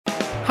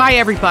Hi,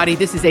 everybody.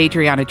 This is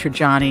Adriana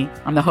Trajani.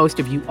 I'm the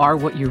host of You Are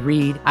What You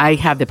Read. I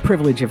have the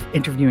privilege of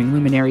interviewing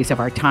luminaries of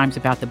our times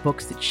about the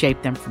books that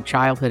shaped them from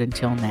childhood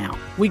until now.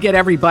 We get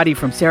everybody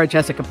from Sarah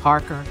Jessica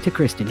Parker to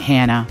Kristen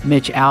Hanna,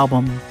 Mitch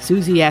Albom,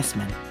 Susie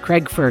Essman,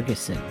 Craig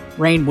Ferguson,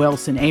 Rainn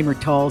Wilson, Amor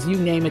Tolls, you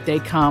name it, they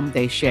come,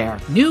 they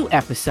share. New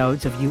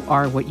episodes of You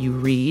Are What You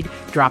Read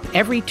drop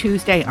every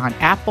Tuesday on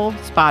Apple,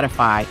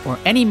 Spotify, or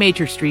any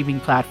major streaming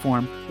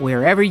platform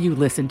wherever you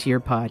listen to your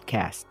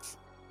podcasts.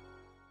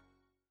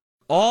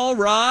 All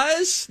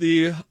rise.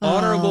 The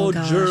Honorable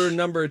Juror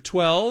number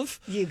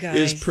 12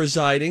 is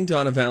presiding.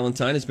 Donna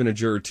Valentine has been a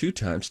juror two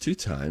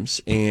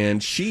times,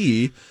 and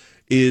she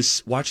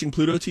is watching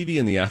Pluto TV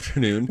in the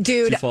afternoon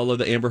to follow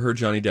the Amber Heard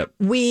Johnny Depp.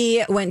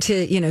 We went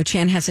to,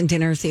 Chanhassen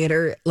Dinner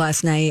Theater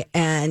last night,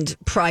 and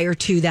prior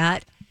to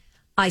that,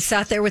 I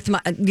sat there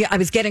I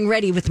was getting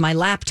ready with my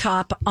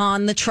laptop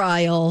on the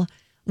trial.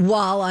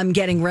 While I'm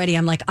getting ready,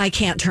 I'm like, I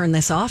can't turn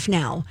this off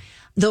now.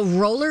 The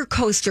roller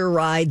coaster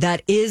ride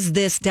that is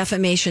this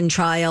defamation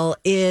trial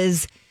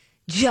is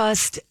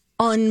just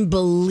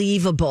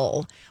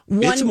unbelievable.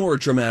 It's more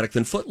dramatic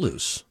than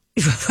Footloose.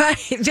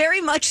 Right, very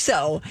much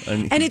so.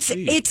 And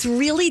it's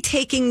really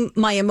taking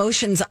my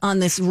emotions on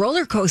this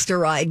roller coaster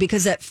ride,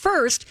 because at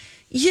first,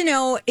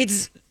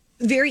 it's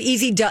very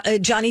easy.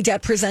 Johnny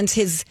Depp presents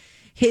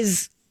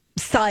his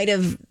side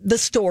of the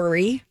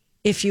story,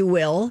 if you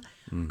will.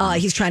 Mm-hmm.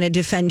 He's trying to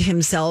defend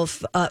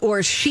himself,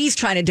 or she's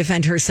trying to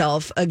defend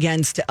herself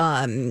against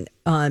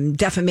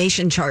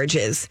defamation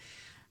charges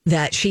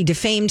that she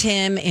defamed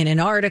him in an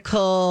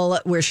article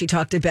where she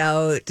talked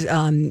about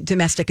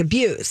domestic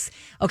abuse.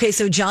 Okay,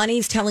 so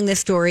Johnny's telling this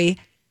story.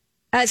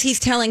 As he's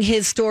telling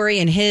his story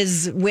and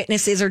his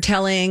witnesses are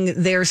telling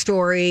their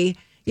story,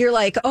 you're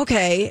like,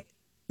 okay,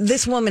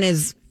 this woman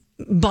is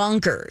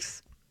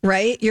bonkers.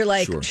 Right? You're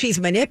like, sure. She's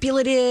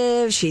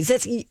manipulative.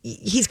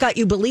 He's got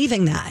you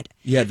believing that.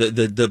 Yeah,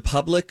 the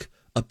public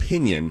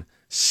opinion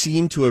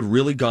seemed to have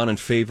really gone in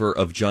favor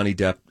of Johnny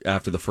Depp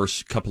after the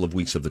first couple of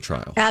weeks of the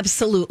trial.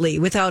 Absolutely,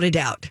 without a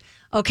doubt.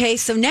 Okay,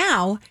 so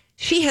now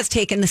she has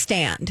taken the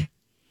stand.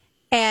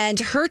 And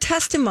her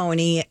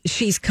testimony,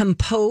 she's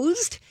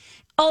composed,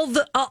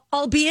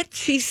 albeit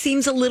she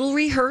seems a little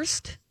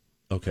rehearsed.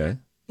 Okay.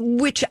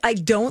 Which I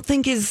don't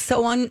think is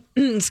so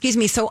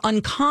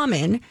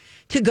uncommon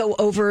to go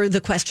over the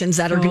questions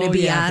that are going to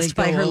be asked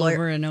by her lawyer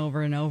over and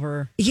over and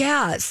over.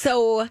 Yeah.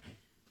 So,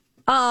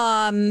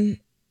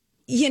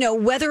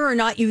 whether or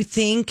not you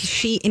think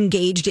she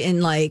engaged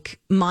in like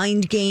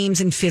mind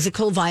games and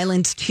physical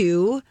violence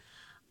too,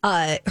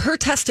 her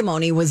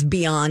testimony was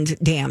beyond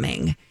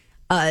damning.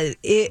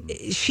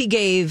 She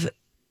gave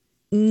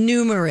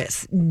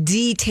numerous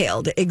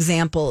detailed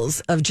examples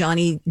of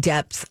Johnny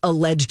Depp's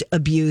alleged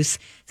abuse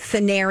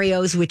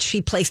scenarios, which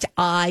she placed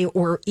eye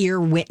or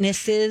ear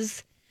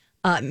witnesses,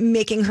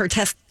 making her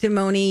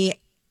testimony,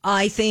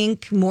 I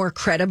think, more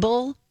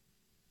credible.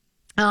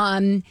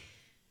 At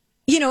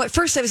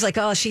first I was like,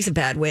 oh, she's a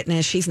bad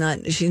witness. She's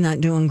not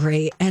doing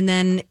great. And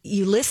then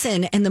you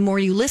listen, and the more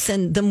you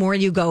listen, the more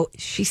you go,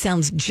 she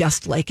sounds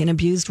just like an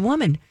abused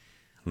woman.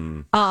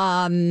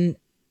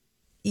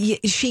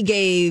 She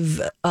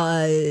gave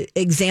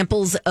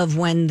examples of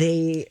when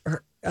Johnny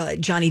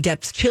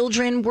Depp's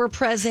children were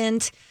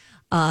present,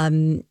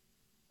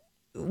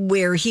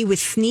 where he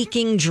was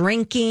sneaking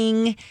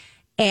drinking,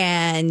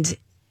 and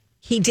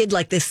he did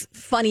like this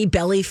funny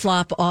belly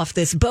flop off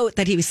this boat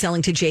that he was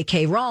selling to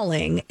J.K.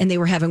 Rowling, and they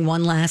were having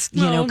one last,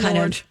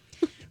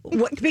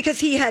 because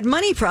he had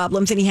money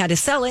problems and he had to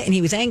sell it, and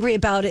he was angry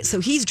about it.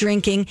 So he's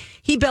drinking,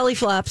 he belly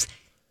flops.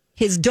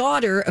 His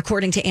daughter,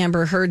 according to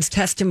Amber Heard's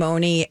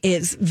testimony,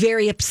 is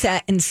very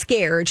upset and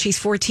scared. She's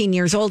 14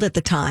 years old at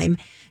the time.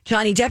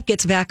 Johnny Depp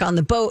gets back on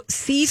the boat,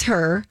 sees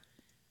her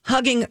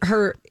hugging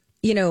her,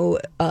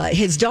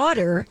 his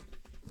daughter,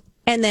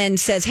 and then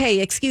says, hey,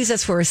 excuse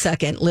us for a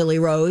second, Lily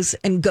Rose,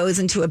 and goes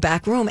into a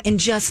back room and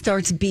just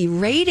starts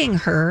berating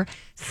her,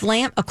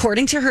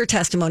 according to her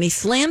testimony,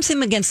 slams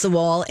him against the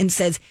wall and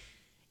says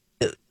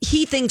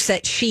he thinks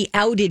that she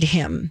outed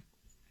him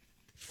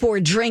for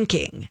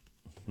drinking.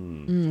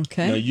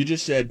 Okay. No, you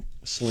just said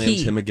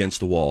slams him against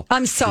the wall.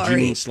 I'm sorry. Did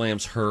you mean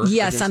slams her?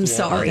 Yes, I'm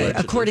sorry.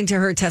 Allegedly? According to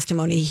her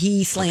testimony,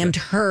 he slammed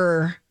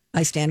her.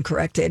 I stand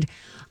corrected.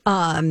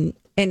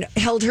 And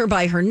held her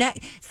by her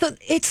neck. So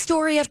it's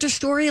story after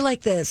story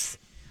like this.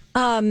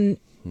 And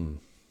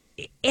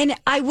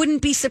I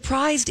wouldn't be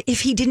surprised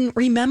if he didn't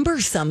remember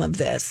some of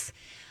this.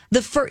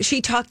 She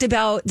talked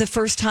about the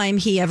first time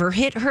he ever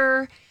hit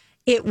her.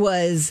 They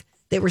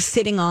were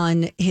sitting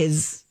on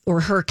his or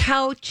her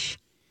couch.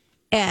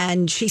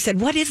 And she said,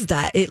 what is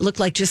that? It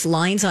looked like just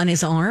lines on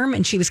his arm.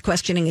 And she was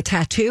questioning a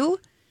tattoo.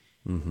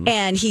 Mm-hmm.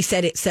 And he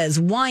said, it says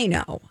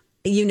Wino.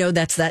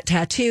 That's that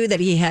tattoo that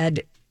he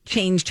had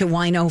changed to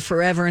Wino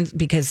Forever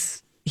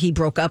because he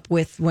broke up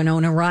with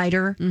Winona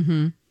Ryder.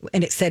 Mm-hmm.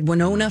 And it said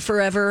Winona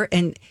Forever.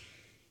 And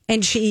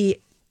she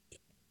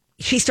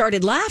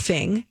started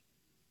laughing.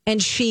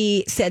 And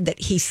she said that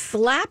he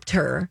slapped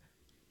her.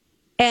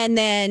 And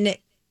then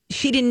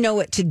she didn't know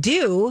what to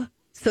do.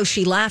 So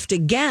she laughed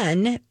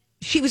again.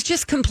 she was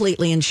just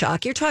completely in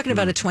shock. You're talking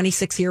about a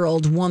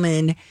 26-year-old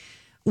woman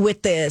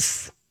with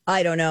this,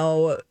 I don't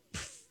know,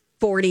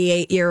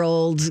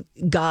 48-year-old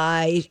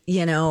guy.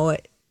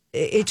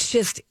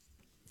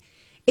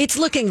 It's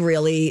looking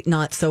really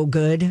not so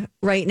good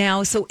right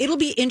now. So it'll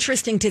be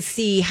interesting to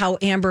see how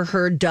Amber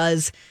Heard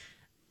does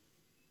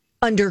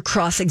under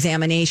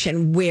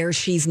cross-examination where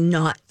she's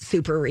not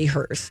super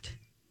rehearsed.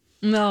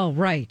 No,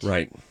 right.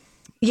 Right.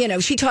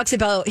 She talks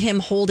about him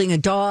holding a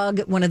dog,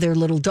 one of their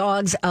little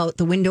dogs, out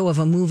the window of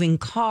a moving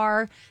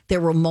car. There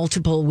were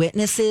multiple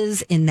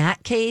witnesses in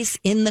that case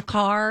in the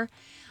car.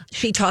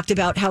 She talked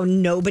about how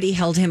nobody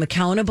held him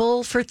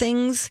accountable for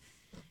things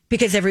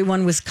because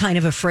everyone was kind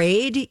of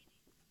afraid.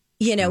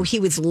 He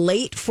was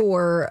late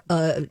for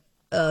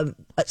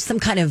some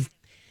kind of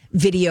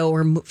video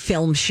or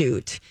film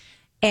shoot.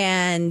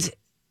 And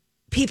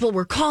people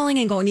were calling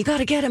and going, you got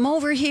to get him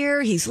over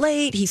here. He's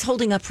late. He's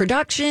holding up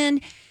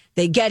production.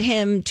 They get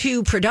him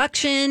to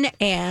production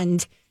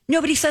and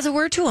nobody says a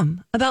word to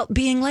him about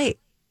being late.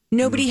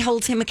 Nobody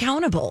holds him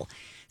accountable.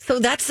 So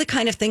that's the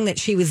kind of thing that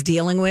she was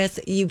dealing with.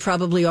 You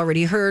probably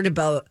already heard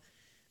about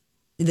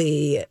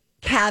the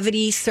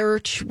cavity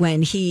search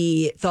when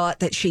he thought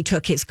that she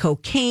took his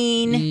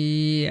cocaine.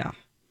 Yeah.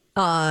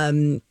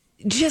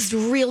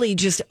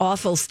 Just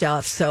awful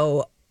stuff.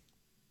 So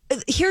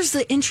here's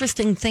the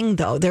interesting thing,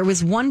 though. There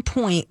was one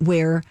point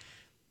where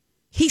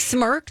he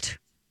smirked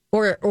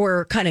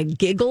or kind of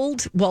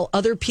giggled while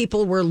other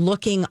people were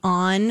looking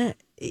on,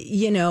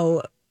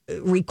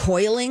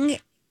 recoiling,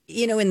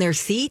 in their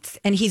seats.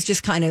 And he's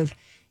just kind of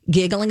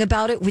giggling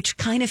about it, which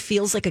kind of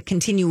feels like a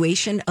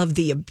continuation of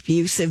the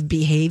abusive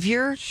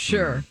behavior.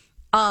 Sure.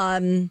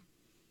 And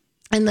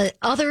the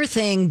other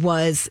thing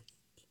was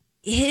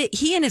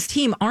he and his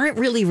team aren't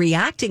really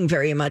reacting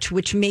very much,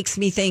 which makes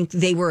me think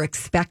they were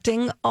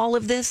expecting all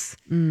of this,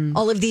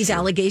 all of these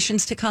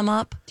allegations to come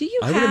up. Do you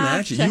I would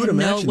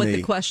imagine what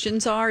the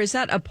questions are? Is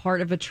that a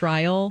part of a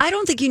trial? I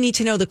don't think you need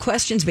to know the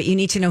questions, but you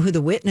need to know who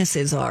the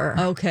witnesses are.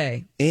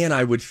 Okay. And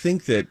I would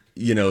think that,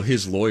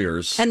 his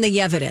lawyers... And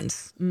the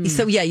evidence.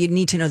 So, yeah, you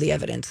need to know the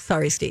evidence.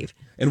 Sorry, Steve.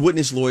 And wouldn't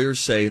his lawyers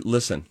say,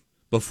 listen,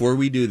 before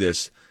we do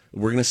this,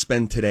 we're going to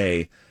spend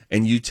today...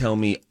 and you tell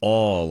me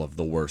all of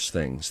the worst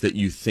things that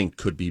you think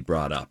could be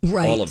brought up.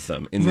 Right. All of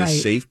them in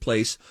this safe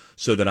place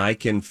so that I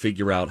can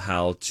figure out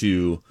how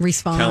to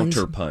respond,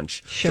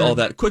 counterpunch sure. to all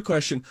that. Quick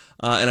question,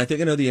 and I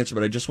think I know the answer,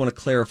 but I just want to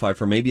clarify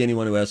for maybe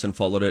anyone who hasn't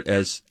followed it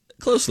as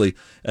closely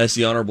as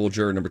the Honorable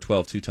Juror number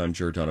 12, two-time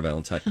juror Donna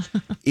Valentine.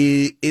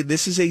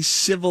 This is a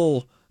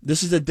civil...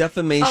 This is a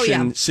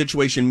defamation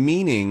situation,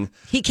 meaning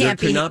there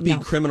cannot be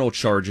criminal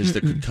charges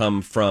that could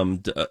come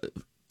from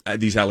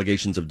these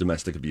allegations of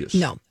domestic abuse.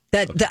 No.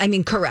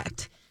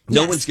 Correct.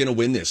 No one's going to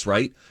win this,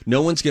 right?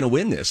 No one's going to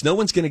win this. No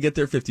one's going to get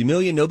their $50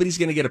 million. Nobody's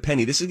going to get a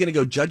penny. This is going to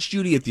go Judge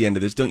Judy at the end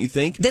of this, don't you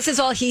think? This is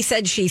all he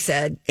said, she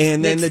said.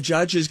 And then the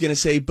judge is going to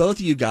say, both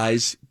of you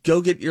guys,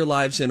 go get your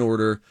lives in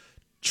order.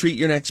 Treat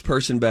your next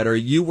person better.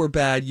 You were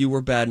bad.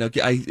 Now,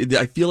 I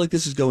feel like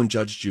this is going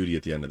Judge Judy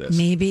at the end of this.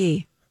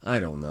 Maybe. I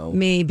don't know.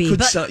 Maybe.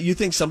 You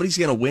think somebody's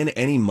going to win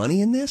any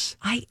money in this?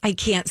 I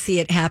can't see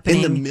it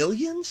happening. In the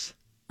millions?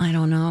 I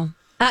don't know.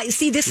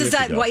 This is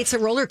that why it's a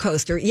roller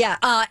coaster. Yeah.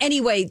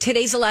 Anyway,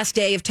 today's the last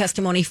day of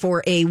testimony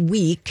for a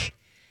week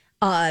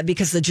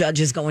because the judge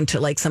is going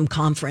to some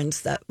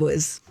conference that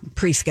was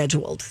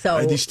pre-scheduled. So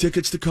I had these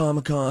tickets to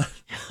Comic-Con.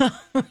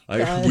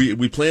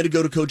 We planned to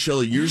go to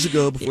Coachella years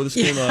ago before this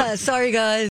came up. Sorry, guys.